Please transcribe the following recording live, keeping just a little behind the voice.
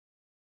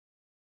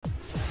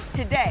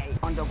today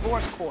on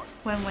Divorce Court.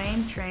 When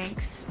Wayne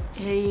drinks,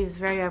 he's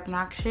very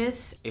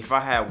obnoxious. If I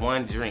had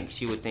one drink,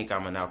 she would think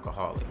I'm an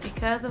alcoholic.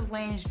 Because of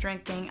Wayne's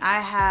drinking,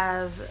 I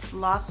have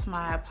lost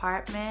my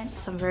apartment,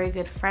 some very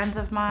good friends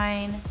of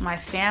mine, my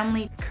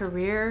family,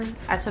 career.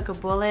 I took a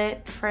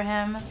bullet for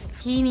him.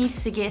 He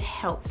needs to get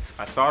help.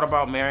 I thought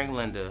about marrying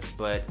Linda,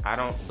 but I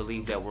don't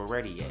believe that we're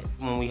ready yet.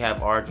 When we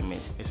have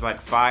arguments, it's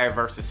like fire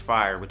versus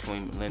fire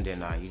between Linda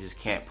and I. You just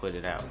can't put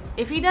it out.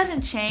 If he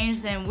doesn't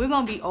change, then we're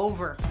gonna be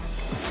over.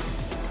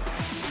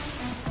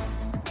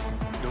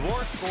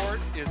 Divorce Court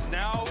is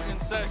now in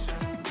session.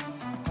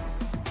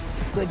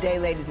 Good day,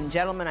 ladies and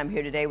gentlemen. I'm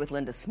here today with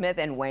Linda Smith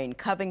and Wayne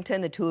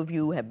Covington. The two of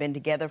you have been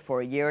together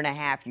for a year and a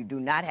half. You do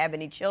not have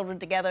any children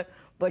together,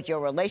 but your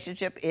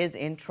relationship is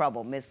in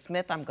trouble. Ms.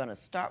 Smith, I'm going to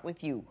start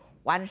with you.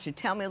 Why don't you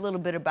tell me a little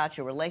bit about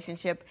your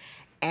relationship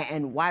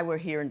and why we're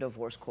here in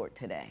Divorce Court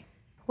today?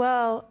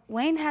 Well,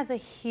 Wayne has a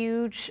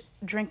huge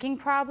drinking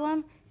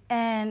problem,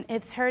 and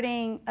it's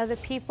hurting other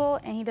people,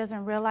 and he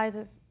doesn't realize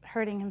it's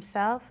hurting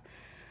himself.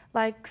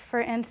 Like, for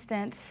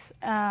instance,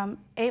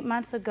 8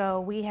 months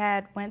ago, we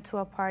went to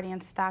a party in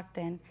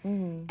Stockton,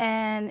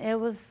 and it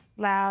was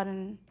loud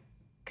and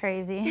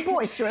crazy.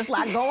 Boisterous,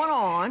 lot going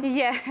on.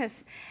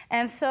 Yes.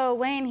 And so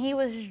Wayne, he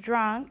was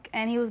drunk,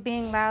 and he was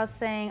being loud,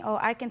 saying, oh,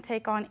 I can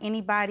take on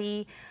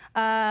anybody,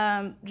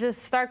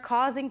 just start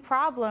causing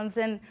problems.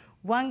 And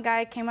one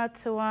guy came up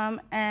to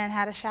him and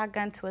had a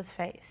shotgun to his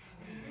face.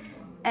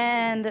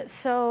 And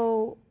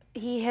so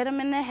he hit him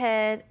in the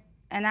head.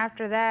 And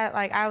after that,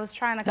 like, I was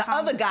trying to The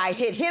other guy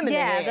hit him in the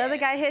head. Yeah, the other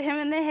guy hit him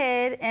in the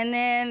head, and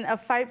then a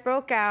fight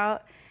broke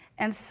out.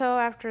 And so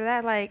after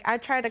that, like, I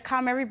tried to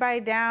calm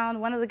everybody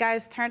down. One of the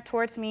guys turned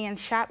towards me and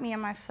shot me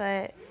in my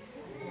foot.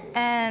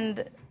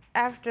 And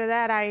after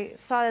that, I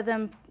saw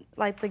them,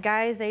 like, the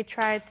guys, they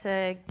tried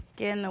to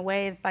get in the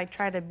way. It's like,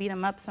 tried to beat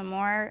him up some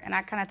more. And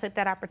I kind of took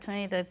that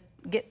opportunity to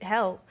get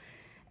help.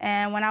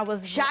 And when I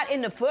was... Shot in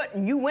the foot,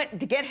 and you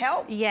went to get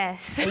help?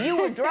 Yes. And you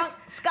were drunk,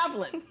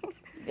 scuffling.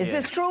 Is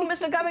this true,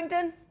 Mr.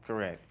 Covington?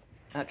 Correct.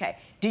 Okay.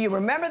 Do you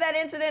remember that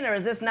incident, or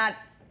is this not...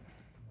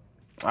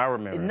 I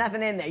remember. There's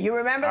nothing in there. You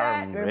remember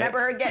that? You remember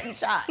her getting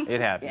shot? It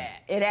happened.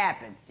 Yeah, it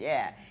happened.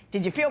 Yeah.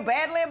 Did you feel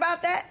badly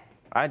about that?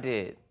 I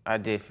did. I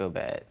did feel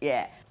bad.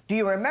 Yeah. Do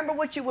you remember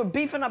what you were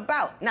beefing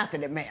about? Not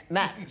that it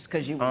matters,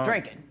 because you were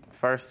drinking.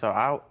 First, so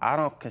I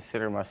don't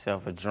consider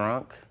myself a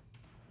drunk.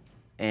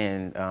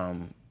 And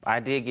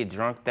I did get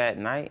drunk that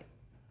night,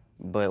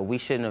 but we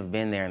shouldn't have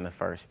been there in the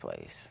first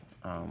place.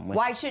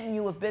 Why shouldn't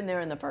you have been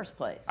there in the first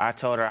place? I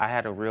told her I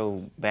had a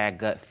real bad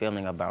gut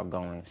feeling about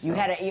going. So.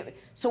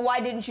 So why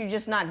didn't you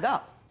just not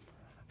go?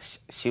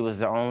 She was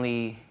the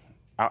only...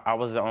 I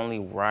was the only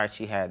ride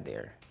she had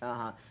there.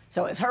 Uh-huh.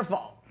 So it's her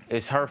fault.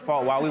 It's her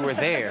fault while we were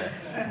there,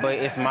 but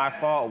it's my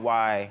fault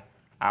why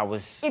I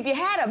was... If you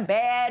had a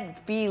bad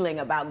feeling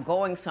about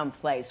going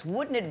someplace,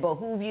 wouldn't it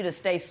behoove you to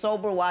stay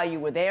sober while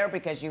you were there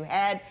because you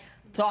had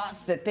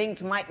thoughts that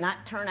things might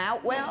not turn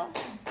out well?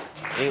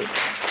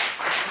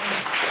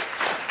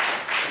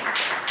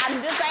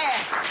 I'm just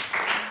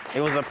asking.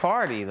 It was a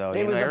party, though.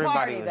 It was a everybody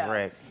party, was though.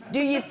 wrecked. Do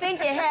you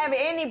think you have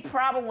any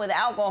problem with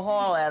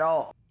alcohol at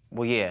all?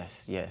 Well,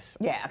 yes.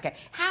 Yeah, okay.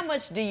 How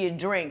much do you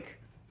drink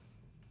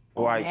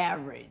on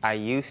average? I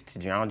used to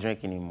drink. I don't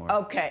drink anymore.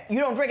 Okay. You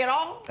don't drink at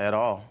all? At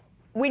all.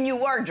 When you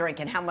were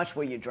drinking, how much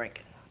were you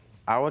drinking?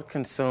 I would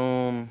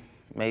consume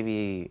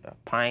maybe a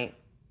pint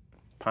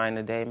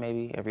a day,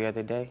 maybe every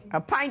other day. A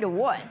pint of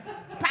what?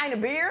 A pint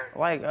of beer?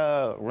 Like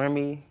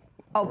Remy.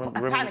 Oh, a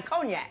pint of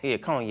cognac? Yeah,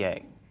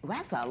 cognac. Well,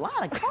 that's a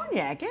lot of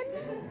cognac, isn't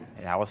it?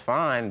 Yeah, I was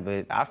fine,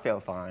 but I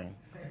felt fine.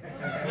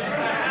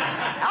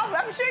 Oh,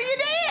 I'm sure you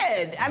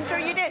did. I'm sure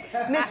you did.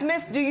 Ms.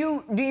 Smith, do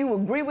you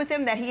agree with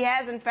him that he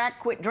has in fact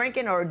quit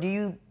drinking, or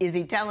is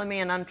he telling me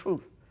an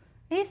untruth?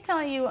 He's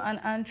telling you an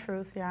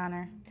untruth, Your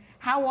Honor.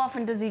 How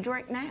often does he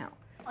drink now?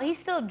 Well, he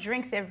still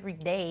drinks every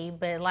day,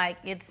 but, like,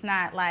 it's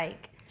not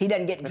like... He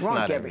doesn't get drunk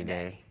not every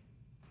day.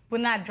 We're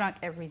not drunk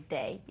every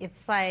day.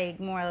 It's like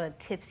more of a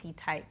tipsy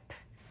type.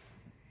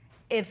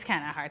 It's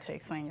kind of hard to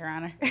explain, Your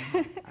Honor.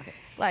 Okay.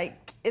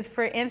 Like, it's,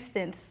 for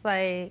instance,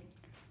 like,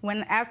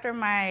 after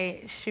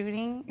my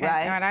shooting,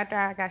 right after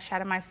I got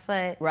shot in my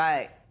foot,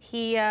 right.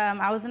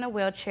 I was in a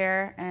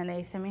wheelchair, and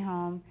they sent me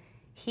home.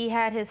 He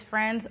had his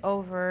friends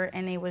over,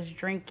 and they was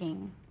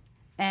drinking,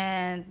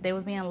 and they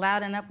was being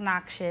loud and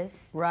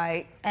obnoxious.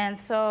 Right. And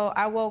so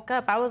I woke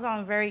up. I was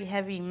on very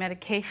heavy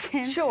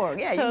medication. Sure,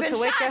 yeah, you've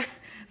been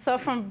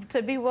shot.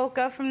 To be woke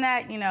up from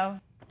that, you know.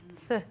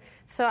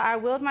 So I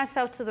wheeled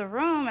myself to the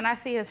room, and I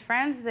see his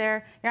friends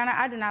there. Your Honor,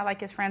 I do not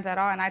like his friends at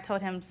all, and I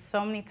told him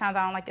so many times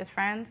I don't like his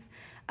friends.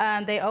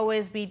 They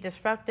always be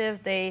disruptive.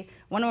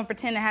 One of them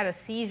pretended to have a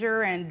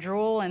seizure and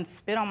drool and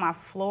spit on my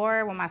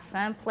floor when my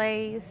son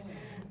plays.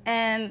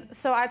 And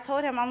so I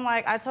told him, I'm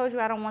like, I told you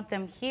I don't want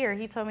them here.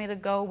 He told me to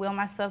go wheel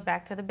myself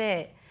back to the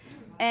bed.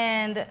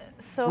 And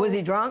so... Was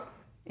he drunk?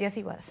 Yes,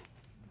 he was.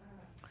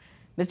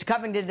 Mr.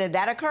 Covington, did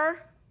that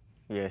occur?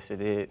 Yes, it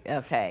did.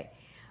 Okay.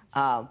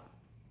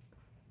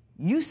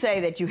 You say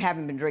that you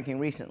haven't been drinking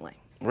recently.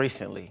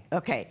 Recently.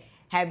 Okay.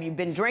 Have you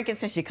been drinking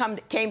since you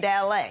came to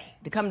L.A.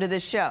 to come to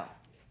this show?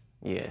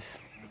 Yes.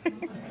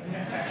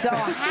 So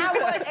how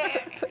was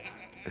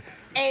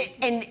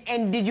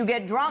and did you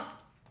get drunk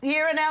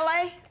here in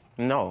L.A.?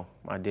 No,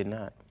 I did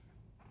not.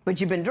 But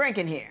you've been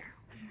drinking here.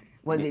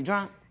 Was he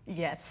drunk?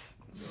 Yes.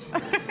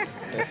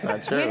 That's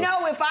not true. You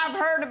know, if I've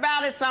heard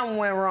about it, something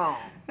went wrong.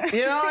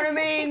 You know what I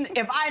mean?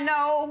 If I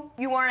know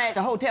you weren't at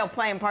the hotel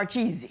playing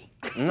Parcheesi.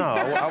 No,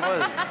 I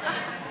wasn't.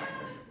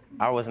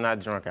 I was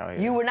not drunk out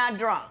here. You were not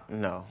drunk?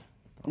 No.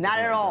 Not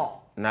at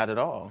all? Not at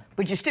all.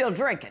 But you're still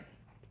drinking?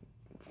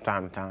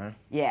 Time to time.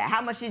 Yeah.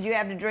 How much did you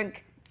have to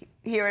drink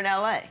here in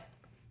L.A.?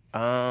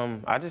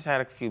 I just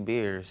had a few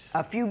beers.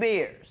 A few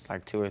beers?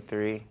 Like 2 or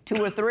 3.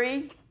 2 or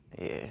 3?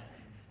 Yeah.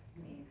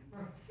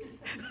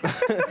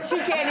 She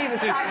can't even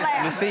stop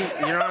laughing. You see,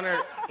 Your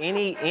Honor,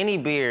 any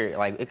beer,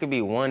 like it could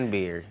be one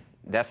beer,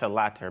 that's a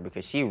lot to her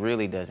because she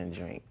really doesn't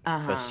drink.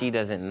 So she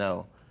doesn't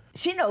know.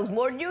 She knows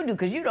more than you do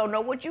because you don't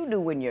know what you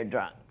do when you're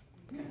drunk.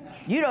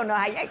 You don't know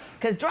how you...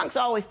 Because drunks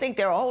always think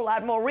they're a whole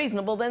lot more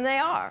reasonable than they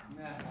are.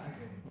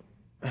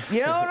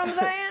 You know what I'm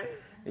saying?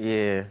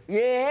 Yeah.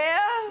 Yeah?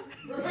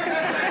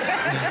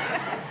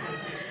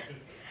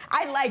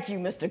 I like you,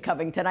 Mr.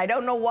 Covington. I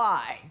don't know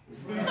why.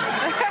 I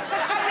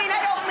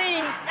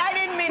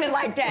didn't mean it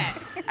like that.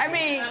 I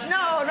mean,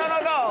 no.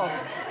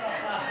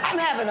 I'm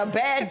having a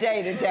bad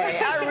day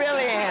today. I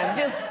really am.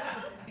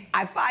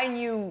 I find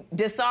you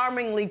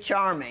disarmingly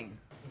charming.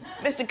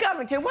 Mr.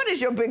 Covington, what is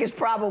your biggest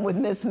problem with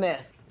Miss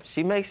Smith?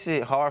 She makes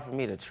it hard for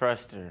me to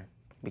trust her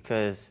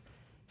because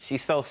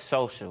she's so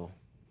social.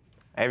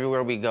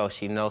 Everywhere we go,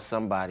 she knows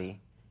somebody.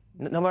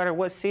 No matter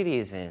what city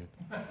it's in.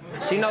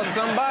 She knows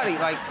somebody.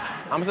 Like,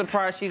 I'm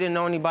surprised she didn't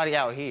know anybody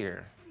out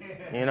here.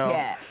 You know?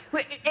 Yeah.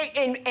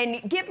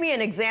 And give me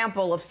an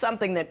example of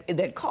something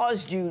that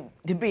caused you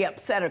to be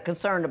upset or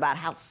concerned about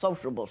how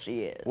sociable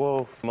she is.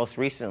 Well, most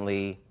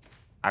recently,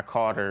 I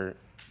caught her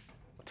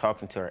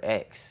talking to her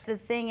ex. The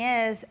thing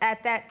is,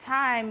 at that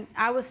time,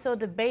 I was still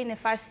debating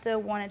if I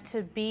still wanted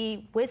to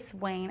be with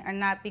Wayne or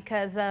not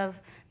because of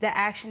the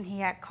action he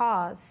had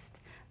caused.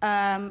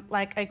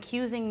 Like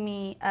accusing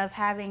me of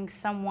having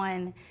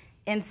someone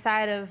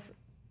inside of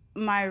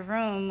my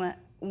room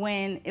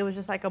when it was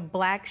just like a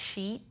black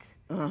sheet.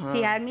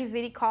 He had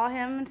me call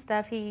him and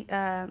stuff. He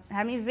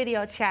had me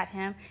video chat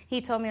him.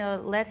 He told me to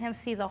let him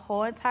see the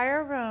whole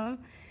entire room.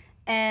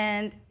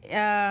 And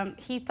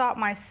he thought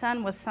my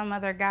son was some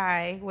other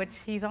guy, which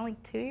he's only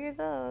 2 years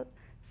old.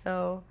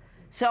 So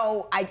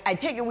I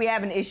take it we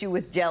have an issue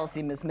with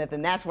jealousy, Ms. Smith,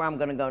 and that's where I'm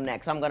going to go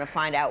next. I'm going to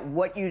find out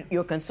what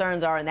your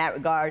concerns are in that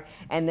regard,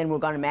 and then we're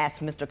going to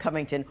ask Mr.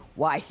 Covington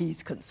why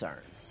he's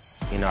concerned.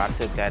 You know, I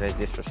took that as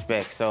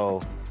disrespect.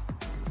 So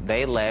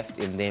they left,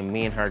 and then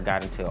me and her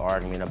got into an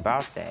argument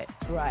about that.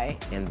 Right.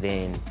 And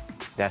then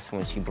that's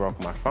when she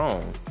broke my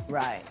phone.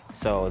 Right.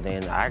 So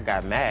then I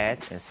got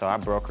mad, and so I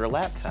broke her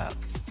laptop.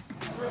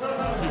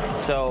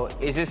 So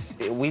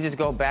we just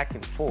go back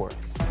and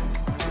forth.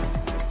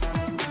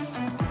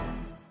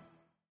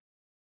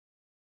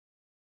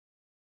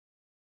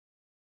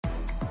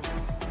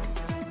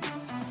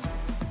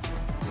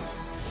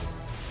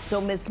 So,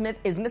 Ms. Smith,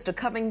 is Mr.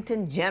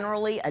 Covington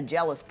generally a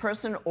jealous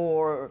person,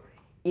 or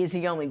is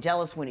he only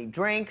jealous when he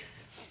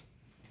drinks?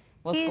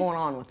 What's going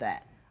on with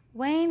that?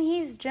 Wayne,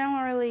 he's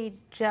generally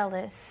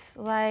jealous.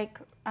 Like,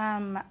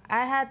 I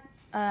had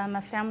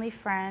a family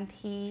friend.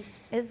 He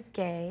is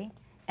gay,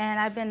 and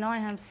I've been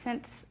knowing him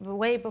since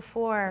way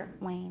before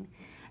Wayne.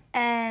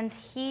 And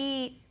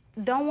he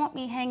don't want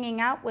me hanging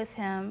out with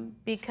him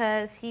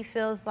because he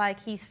feels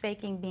like he's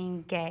faking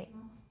being gay.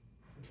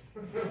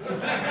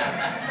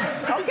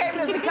 Okay,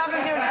 Mr.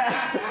 Covington.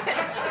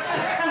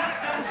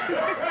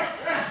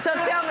 So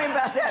tell me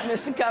about that,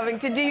 Mr.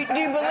 Covington. Do you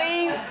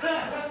believe?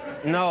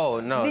 No.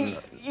 Do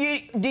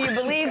you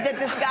believe that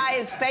this guy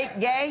is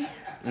fake gay?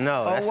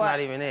 No, Or that's what? not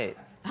even it.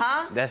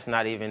 Huh? That's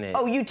not even it.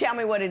 Oh, you tell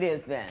me what it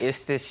is then.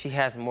 It's that she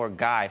has more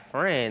guy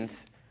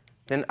friends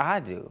than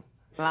I do.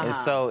 And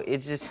so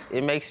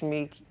it makes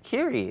me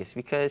curious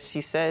because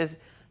she says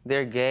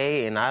they're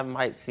gay and I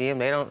might see them.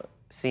 They don't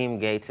seem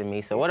gay to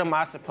me. So what am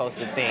I supposed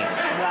to think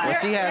when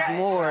she has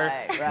more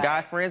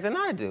guy friends than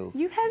I do?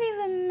 You haven't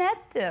even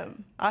met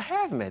them. I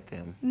have met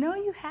them. No,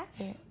 you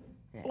haven't.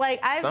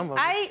 Like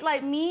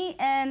like me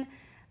and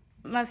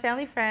my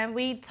family friend,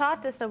 we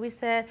talked this, so we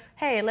said,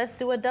 hey, let's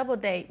do a double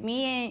date.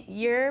 Me and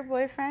your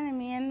boyfriend and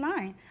me and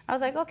mine. I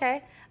was like,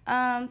 okay,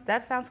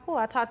 that sounds cool.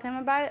 I talked to him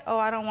about it. Oh,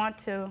 I don't want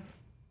to.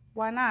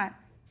 Why not?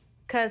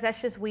 Because that's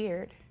just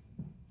weird.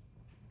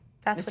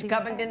 That's Mr.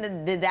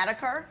 Covington, did that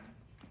occur?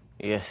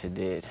 Yes, it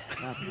did.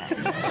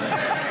 Okay.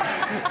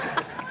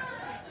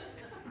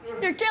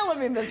 You're killing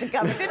me, Mr.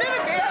 Covington.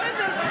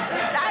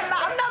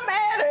 I'm not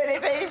mad or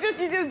anything.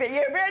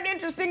 You're a very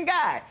interesting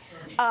guy.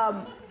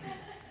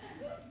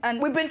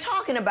 We've been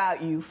talking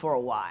about you for a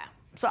while,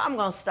 so I'm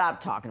going to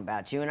stop talking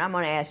about you, and I'm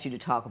going to ask you to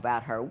talk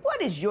about her.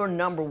 What is your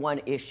number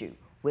one issue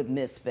with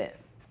Miss Smith?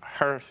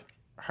 Her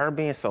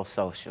being so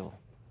social.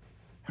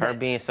 Her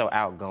being so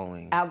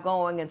outgoing.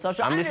 Outgoing and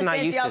social. I'm just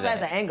not used to that. She also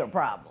has an anger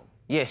problem.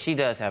 Yeah, she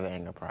does have an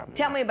anger problem.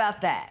 Tell me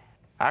about that.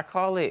 I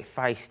call it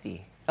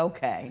feisty.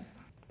 Okay.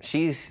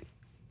 She's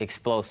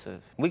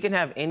explosive. We can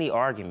have any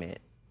argument,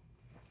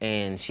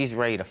 and she's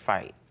ready to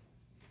fight.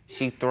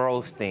 She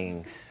throws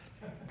things.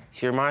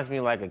 She reminds me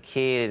like a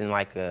kid in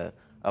like a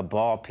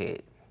ball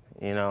pit,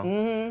 you know?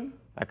 Mm-hmm.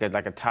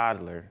 Like a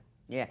toddler.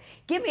 Yeah.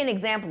 Give me an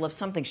example of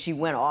something she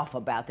went off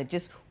about that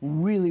just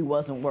really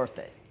wasn't worth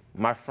it.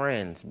 My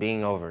friends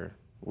being over,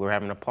 we were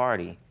having a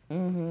party.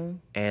 Mm-hmm.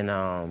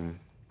 And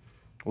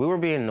we were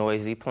being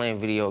noisy, playing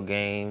video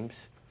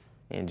games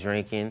and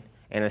drinking.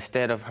 And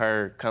instead of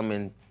her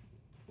coming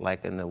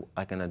like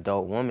an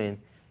adult woman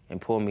and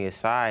pull me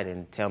aside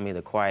and tell me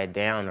to quiet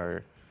down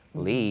or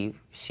leave,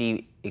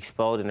 she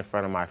exploded in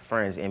front of my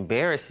friends,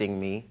 embarrassing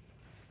me.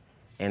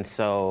 And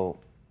so,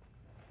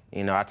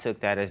 you know, I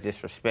took that as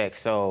disrespect.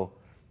 So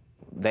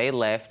they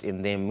left,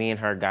 and then me and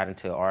her got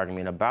into an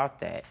argument about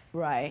that.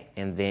 Right.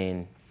 And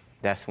then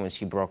that's when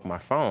she broke my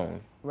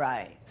phone.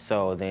 Right.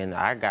 So then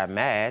I got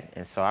mad,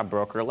 and so I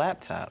broke her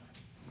laptop.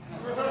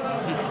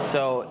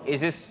 So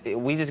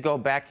we just go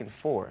back and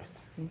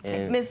forth.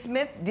 And Ms.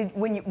 Smith,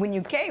 when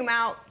you came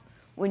out,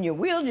 when you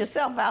wheeled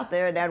yourself out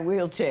there in that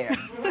wheelchair,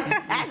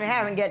 after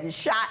having gotten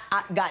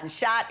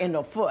shot in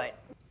the foot,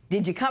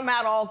 did you come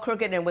out all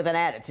crooked and with an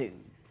attitude?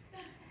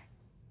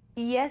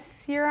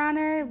 Yes, Your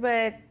Honor,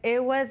 but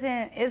it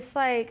wasn't. It's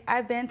like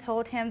I've been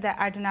told him that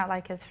I do not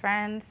like his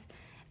friends.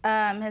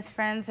 His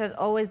friends has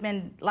always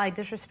been like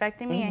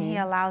disrespecting me, and he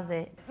allows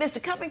it.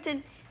 Mr.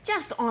 Covington,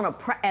 just on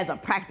as a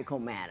practical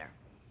matter,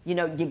 you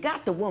know, you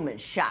got the woman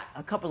shot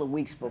a couple of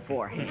weeks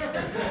beforehand.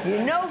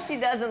 You know she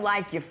doesn't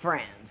like your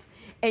friends.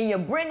 And you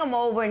bring them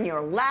over and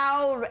you're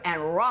loud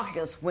and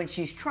raucous when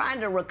she's trying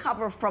to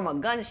recover from a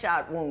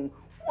gunshot wound.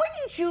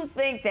 Wouldn't you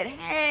think that,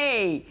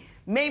 hey,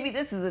 maybe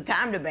this is a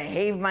time to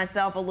behave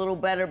myself a little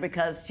better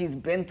because she's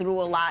been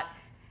through a lot?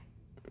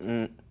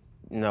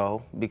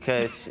 No,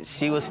 because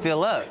she was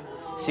still up.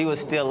 She was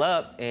still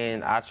up,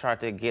 and I tried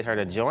to get her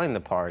to join the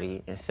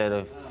party instead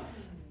of,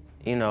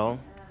 you know,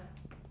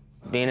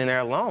 being in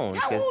there alone.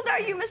 How old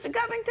are you, Mr.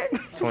 Covington?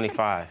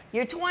 25.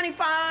 You're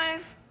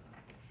 25?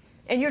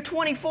 And you're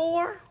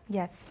 24?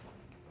 Yes.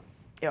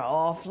 You're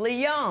awfully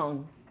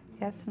young.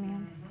 Yes,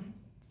 ma'am.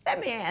 Let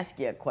me ask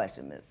you a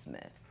question, Ms.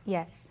 Smith.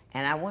 Yes.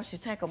 And I want you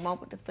to take a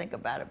moment to think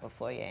about it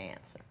before you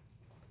answer.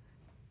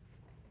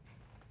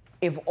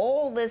 If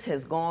all this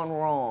has gone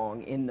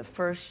wrong in the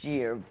first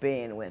year of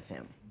being with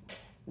him,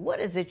 what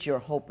is it you're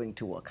hoping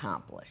to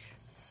accomplish?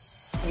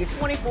 You're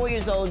 24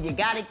 years old, you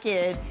got a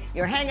kid,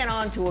 you're hanging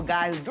on to a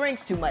guy who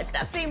drinks too much.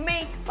 Now, see,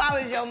 me, if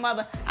I was your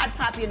mother, I'd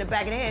pop you in the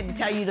back of the head and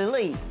tell you to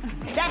leave.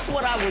 That's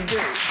what I would do.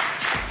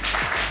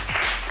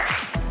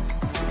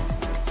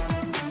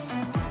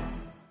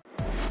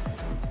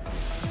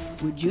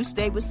 Would you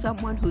stay with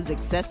someone whose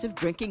excessive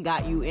drinking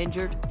got you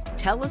injured?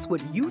 Tell us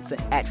what you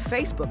think at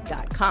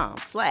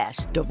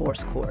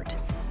facebook.com/Divorce Court.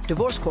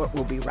 Divorce Court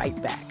will be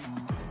right back.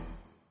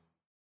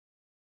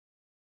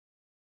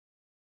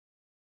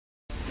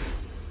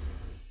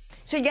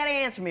 So you got to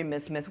answer me,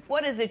 Ms. Smith.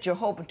 What is it you're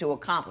hoping to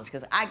accomplish?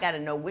 Because I got to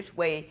know which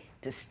way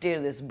to steer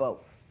this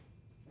boat.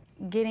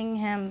 Getting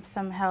him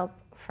some help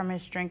from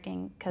his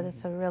drinking, because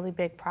it's a really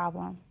big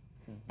problem.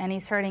 And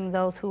he's hurting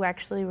those who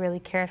actually really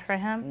cared for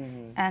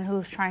him and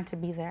who's trying to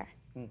be there.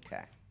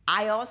 Okay.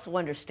 I also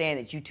understand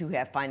that you two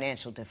have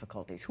financial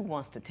difficulties. Who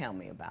wants to tell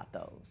me about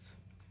those?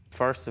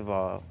 First of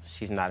all,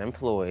 she's not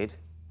employed.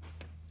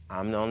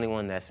 I'm the only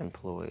one that's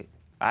employed.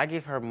 I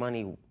give her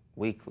money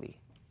weekly.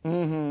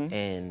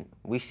 And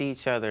we see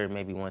each other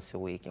maybe once a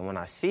week. And when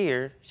I see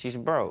her, she's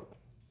broke.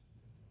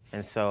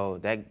 And so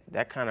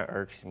that kind of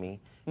irks me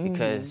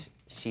because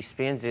she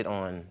spends it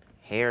on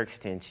hair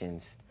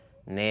extensions,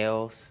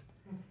 nails,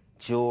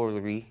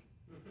 jewelry,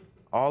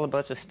 all a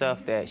bunch of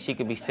stuff that she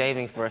could be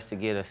saving for us to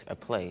get us a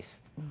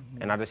place.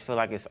 And I just feel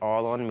like it's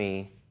all on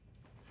me.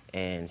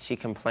 And she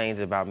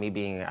complains about me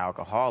being an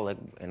alcoholic,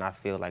 and I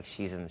feel like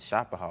she's a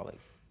shopaholic.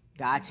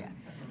 Gotcha.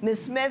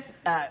 Ms. Smith,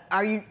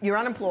 you're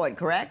unemployed,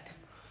 correct?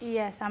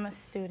 Yes, I'm a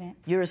student.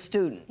 You're a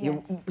student. Yes.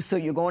 So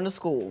you're going to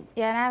school.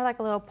 Yeah, and I have like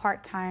a little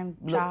part-time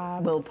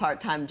job. Little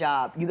part-time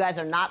job. You guys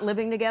are not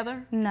living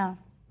together? No.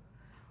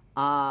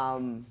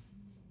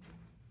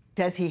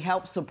 Does he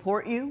help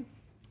support you?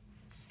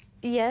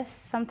 Yes,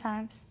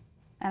 sometimes.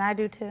 And I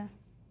do too.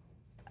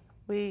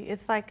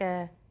 It's like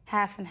a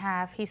half and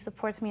half. He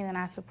supports me, then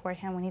I support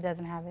him when he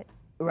doesn't have it.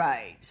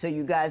 Right. So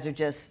you guys are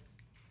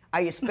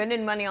you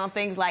spending money on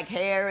things like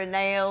hair and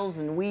nails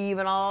and weave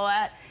and all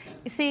that?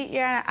 You see,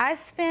 yeah, I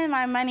spend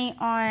my money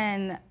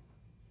on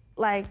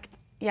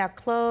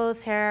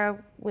clothes,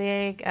 hair,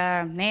 wig,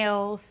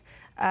 nails.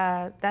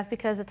 That's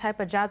because the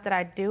type of job that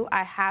I do,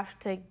 I have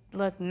to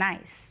look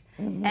nice.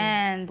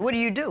 And what do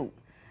you do?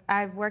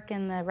 I work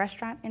in the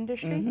restaurant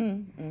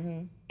industry.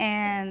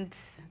 And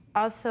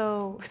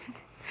also,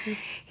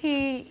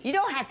 You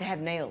don't have to have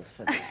nails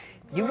for that.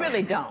 You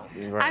really don't.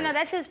 Right. I know,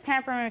 that's just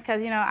pampering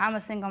because, I'm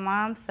a single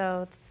mom,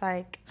 so it's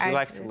like... She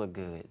likes to look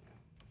good.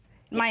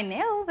 My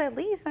nails, at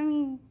least, I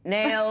mean...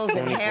 Nails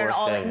and hair and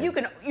all that.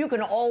 24/7. You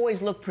can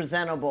always look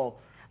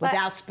presentable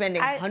without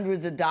spending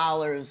hundreds of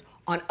dollars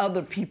on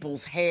other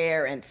people's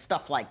hair and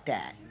stuff like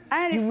that.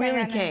 I understand. You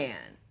really that, can.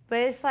 But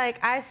it's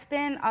like I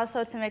spend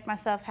also to make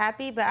myself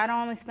happy, but I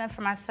don't only spend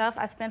for myself,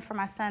 I spend for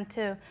my son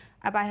too.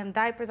 I buy him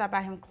diapers, I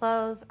buy him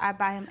clothes, I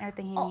buy him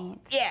everything he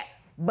needs. Yeah,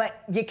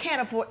 but you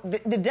can't afford,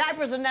 the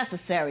diapers are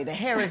necessary, the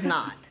hair is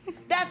not.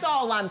 That's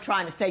all I'm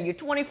trying to say. You're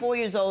 24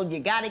 years old, you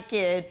got a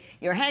kid,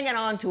 you're hanging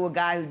on to a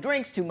guy who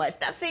drinks too much.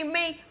 Now see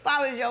me, if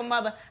I was your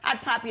mother, I'd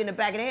pop you in the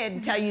back of the head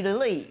and tell you to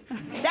leave.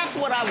 That's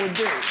what I would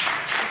do.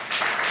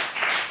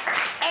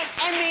 And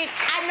I mean,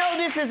 I know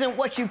this isn't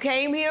what you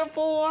came here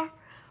for,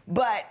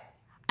 but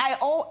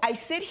I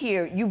sit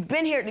here, you've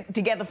been here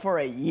together for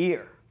a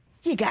year.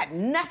 You got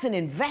nothing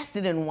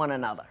invested in one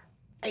another.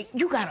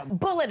 You got a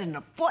bullet in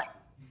the foot.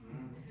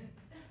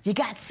 You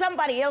got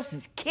somebody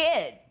else's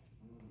kid.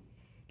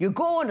 You're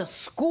going to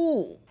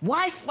school.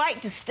 Why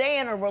fight to stay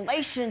in a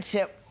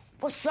relationship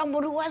with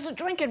someone who has a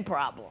drinking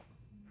problem?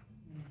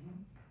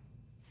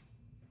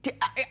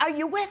 Are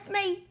you with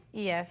me?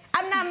 Yes.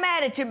 I'm not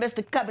mad at you,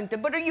 Mr.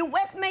 Covington, but are you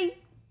with me?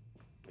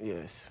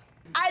 Yes.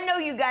 I know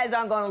you guys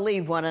aren't going to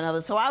leave one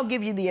another, so I'll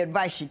give you the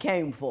advice you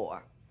came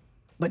for.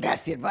 But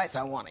that's the advice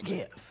I want to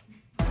give.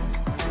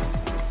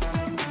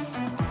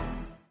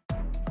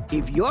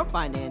 If your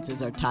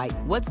finances are tight,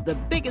 what's the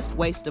biggest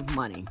waste of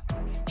money?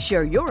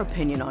 Share your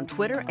opinion on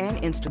Twitter and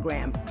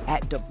Instagram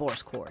at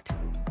Divorce Court.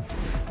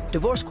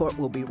 Divorce Court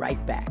will be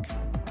right back.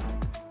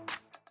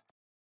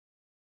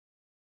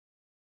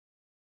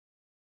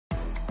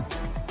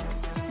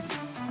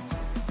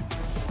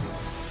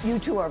 You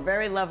two are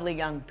very lovely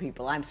young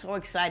people. I'm so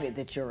excited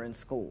that you're in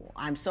school.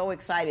 I'm so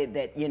excited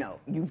that, you know,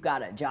 you've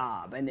got a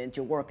job and that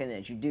you're working and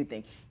that you do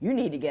things. You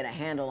need to get a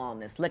handle on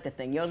this liquor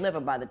thing. Your liver,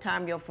 by the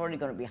time you're 40,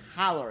 going to be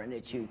hollering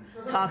at you,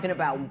 talking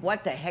about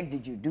what the heck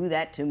did you do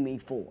that to me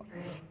for?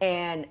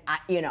 And,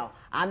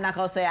 I'm not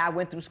going to say I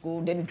went through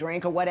school, didn't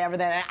drink or whatever.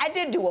 That I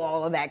did do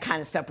all of that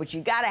kind of stuff, but you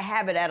got to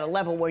have it at a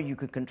level where you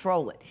could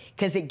control it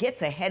because it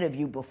gets ahead of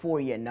you before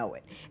you know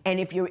it.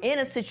 And if you're in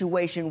a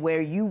situation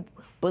where you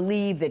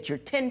believe that you're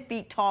 10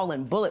 feet tall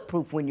and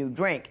bulletproof when you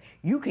drink,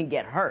 you can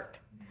get hurt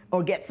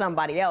or get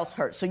somebody else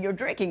hurt. So your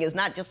drinking is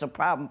not just a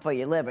problem for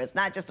your liver. It's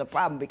not just a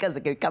problem because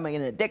it can become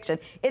an addiction.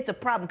 It's a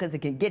problem because it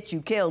can get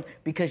you killed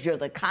because you're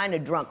the kind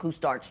of drunk who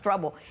starts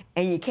trouble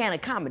and you can't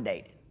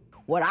accommodate it.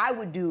 What I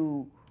would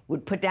do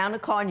would put down the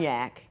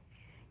cognac,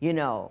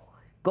 go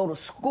to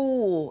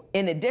school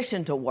in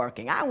addition to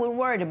working. I wasn't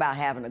worried about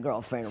having a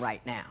girlfriend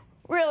right now.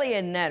 Really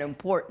isn't that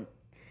important.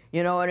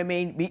 You know what I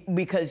mean?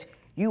 Because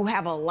you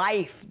have a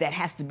life that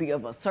has to be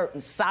of a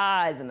certain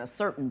size and a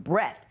certain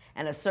breadth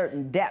and a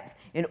certain depth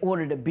in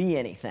order to be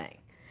anything.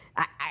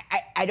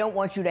 I don't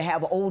want you to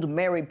have old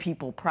married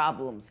people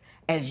problems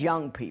as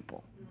young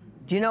people.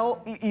 Do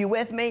you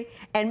with me?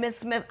 And Miss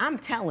Smith, I'm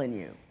telling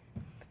you,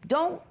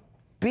 don't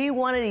be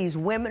one of these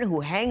women who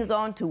hangs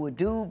on to a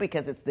dude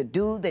because it's the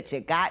dude that you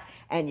got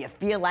and you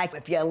feel like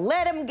if you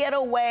let him get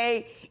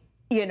away,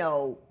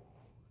 your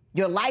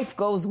life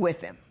goes with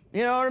him.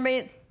 You know what I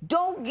mean?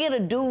 Don't get a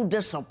dude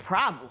that's a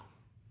problem.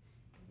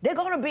 They're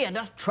going to be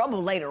enough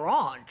trouble later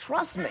on,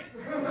 trust me.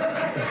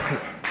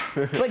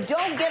 But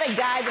don't get a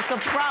guy that's a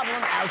problem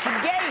out the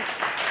gate.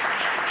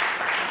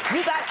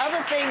 You got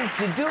other things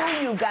to do.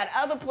 You've got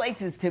other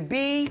places to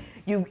be.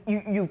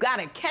 You've got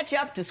to catch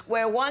up to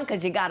square one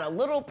because you got a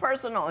little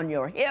person on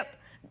your hip.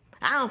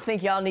 I don't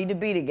think y'all need to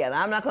be together.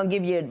 I'm not going to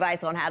give you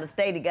advice on how to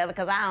stay together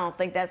because I don't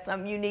think that's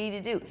something you need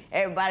to do.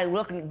 Everybody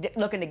looking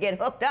to get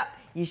hooked up,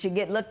 you should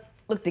look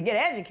to get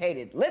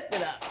educated,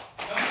 lifted up.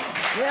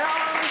 You know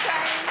what I'm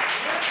saying?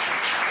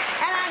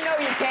 And I know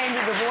you came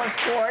to divorce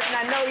court, and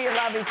I know you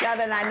love each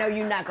other, and I know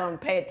you're not going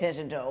to pay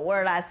attention to a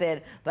word I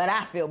said, but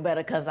I feel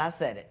better because I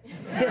said it.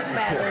 This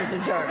matter is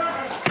adjourned.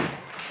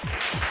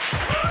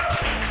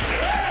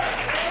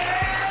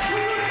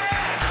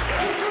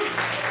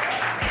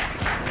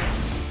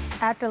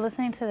 After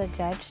listening to the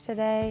judge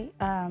today,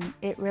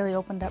 it really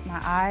opened up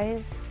my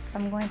eyes.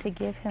 I'm going to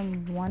give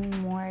him one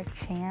more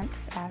chance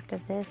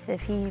after this.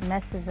 If he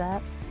messes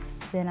up,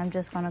 then I'm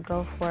just going to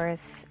go for it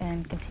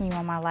and continue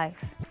on my life.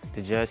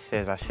 The judge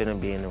says I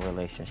shouldn't be in a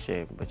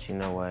relationship, but you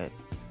know what?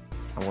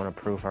 I want to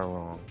prove her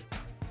wrong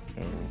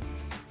and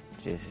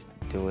just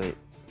do it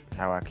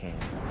how I can.